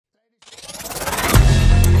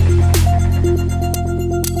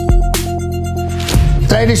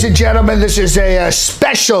Ladies and gentlemen, this is a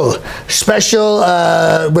special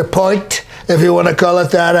report, if you want to call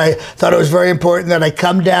it that. I thought it was very important that I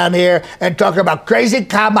come down here and talk about crazy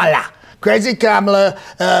Kamala. Crazy Kamala,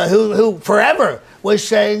 who forever was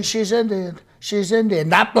saying she's Indian. She's Indian,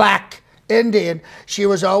 not black, Indian. She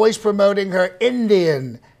was always promoting her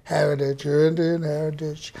Indian heritage, her Indian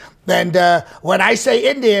heritage. And when I say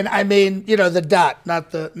Indian, I mean, you know, the dot,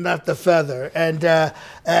 not the feather. And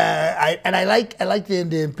I like the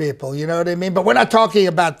Indian people, you know what I mean? But we're not talking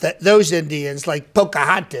about those Indians like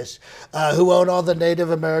Pocahontas, who own all the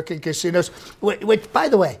Native American casinos, which, by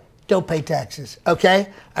the way, don't pay taxes, okay?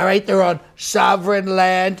 All right, they're on sovereign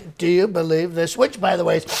land. Do you believe this? Which, by the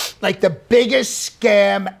way, is like the biggest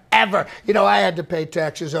scam ever. You know, I had to pay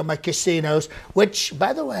taxes on my casinos, which,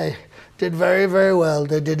 by the way, did very, very well.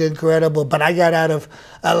 They did incredible. But I got out of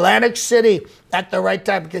Atlantic City at the right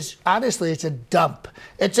time because, honestly, it's a dump.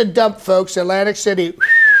 It's a dump, folks. Atlantic City,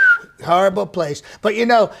 horrible place. But, you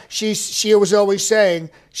know, she was always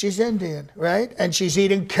saying she's Indian, right? And she's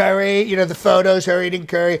eating curry. You know, the photos, her eating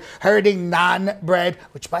curry, her eating naan bread,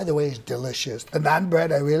 which, by the way, is delicious. The naan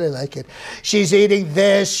bread, I really like it. She's eating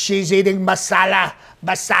this. She's eating masala,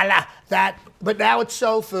 that. But now it's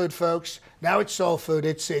soul food, folks. Now it's soul food.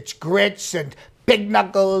 It's grits and pig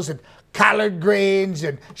knuckles and collard greens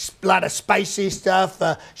and a lot of spicy stuff.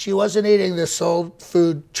 She wasn't eating the soul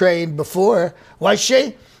food train before, was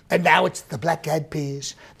she? And now it's the Black Eyed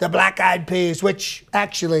Peas. The Black Eyed Peas, which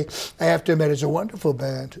actually, I have to admit, is a wonderful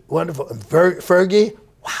band. Wonderful. And Fergie,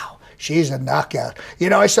 wow, she's a knockout. You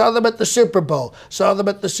know, I saw them at the Super Bowl.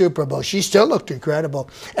 She still looked incredible.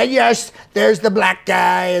 And yes, there's the black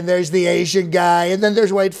guy, and there's the Asian guy, and then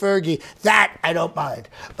there's white Fergie. That I don't mind.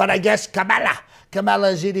 But I guess Kamala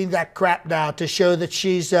is eating that crap now to show that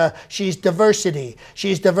she's diversity.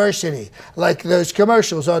 She's diversity, like those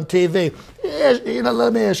commercials on TV. You know,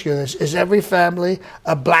 let me ask you this. Is every family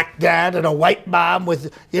a black dad and a white mom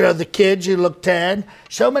with, you know, the kids who look tan?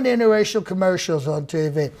 So many interracial commercials on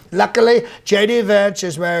TV. Luckily, J.D. Vance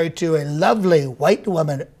is married to a lovely white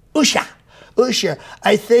woman, Usha.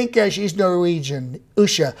 I think she's Norwegian,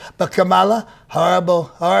 Usha. But Kamala,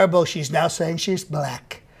 horrible. She's now saying she's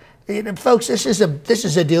black. You know, folks, this is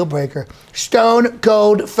a deal breaker. Stone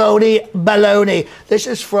cold phony baloney. This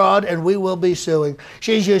is fraud, and we will be suing.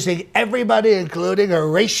 She's using everybody, including her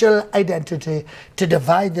racial identity, to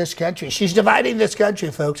divide this country. She's dividing this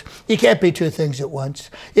country, folks. You can't be two things at once.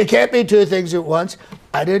 You can't be two things at once.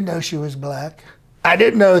 I didn't know she was black. I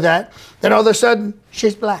didn't know that. Then all of a sudden,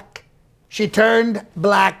 she's black. She turned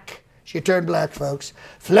black. She turned black, folks.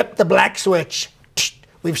 Flip the black switch.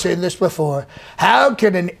 We've seen this before. How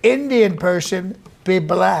can an Indian person be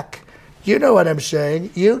black? You know what I'm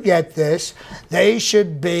saying. You get this. They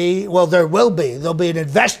should be, well, there'll be an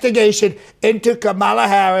investigation into Kamala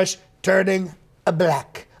Harris turning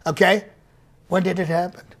black, okay? When did it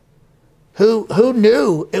happen? Who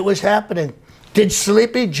knew it was happening? Did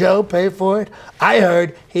Sleepy Joe pay for it? I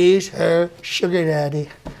heard he's her sugar daddy,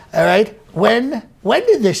 all right? When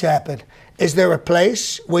did this happen? Is there a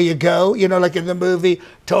place where you go, you know, like in the movie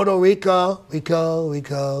Total Recall?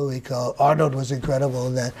 Arnold was incredible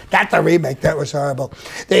in that. Not the remake, that was horrible.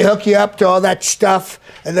 They hook you up to all that stuff,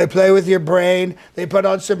 and they play with your brain. They put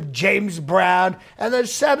on some James Brown, and then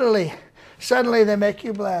suddenly they make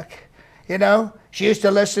you black. You know? She used to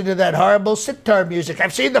listen to that horrible sitar music.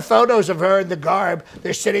 I've seen the photos of her in the garb.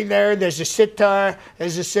 They're sitting there, and there's a sitar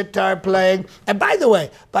playing. And by the way,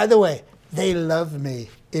 they love me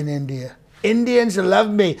in India. Indians love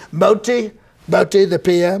me. Moti, the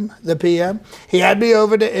PM, he had me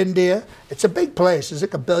over to India. It's a big place. There's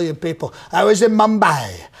like 1 billion people. I was in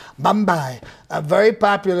Mumbai. I'm very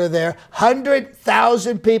popular there.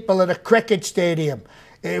 100,000 people in a cricket stadium.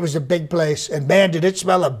 It was a big place. And man, did it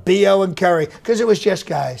smell of BO and curry. Because it was just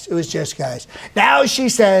guys. Now she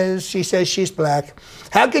says she's black.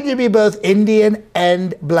 How can you be both Indian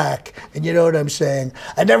and black? And you know what I'm saying.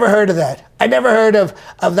 I never heard of that. I never heard of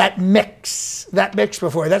that mix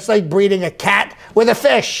before. That's like breeding a cat with a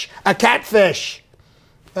fish, a catfish.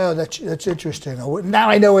 Oh, that's interesting. Now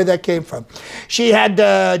I know where that came from. She had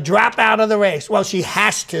to drop out of the race. Well, she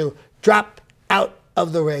has to drop out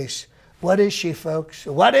of the race. What is she, folks?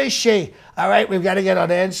 What is she? All right, we've got to get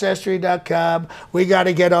on Ancestry.com. We got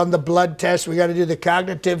to get on the blood test. We got to do the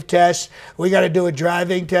cognitive test. We got to do a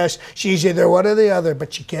driving test. She's either one or the other,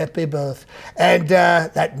 but she can't be both. And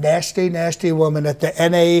that nasty woman at the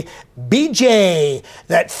NABJ,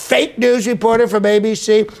 that fake news reporter from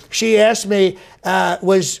ABC, she asked me,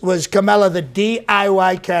 was Kamala the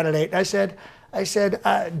DIY candidate? I said, I said,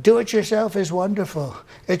 do it yourself is wonderful.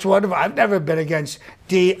 It's wonderful. I've never been against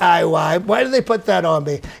DIY. Why do they put that on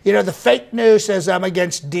me? You know, the fake news says I'm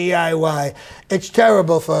against DIY. It's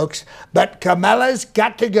terrible, folks. But Kamala's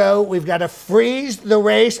got to go. We've got to freeze the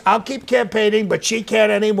race. I'll keep campaigning, but she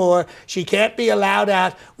can't anymore. She can't be allowed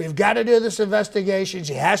out. We've got to do this investigation.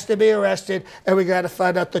 She has to be arrested, and we got to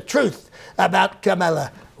find out the truth about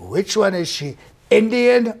Kamala. Which one is she,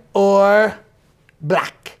 Indian or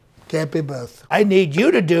black? Can't be both. I need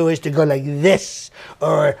you to do is to go like this,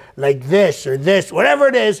 or like this, or this, whatever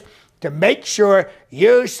it is, to make sure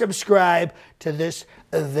you subscribe to this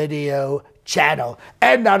video channel.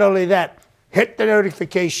 And not only that, hit the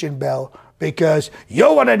notification bell, because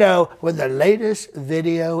you'll want to know when the latest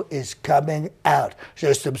video is coming out.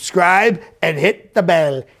 So subscribe and hit the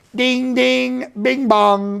bell. Ding, ding, bing,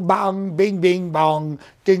 bong, bong, bing, bing, bong,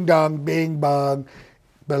 ding, dong, bing, bong.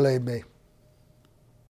 Believe me.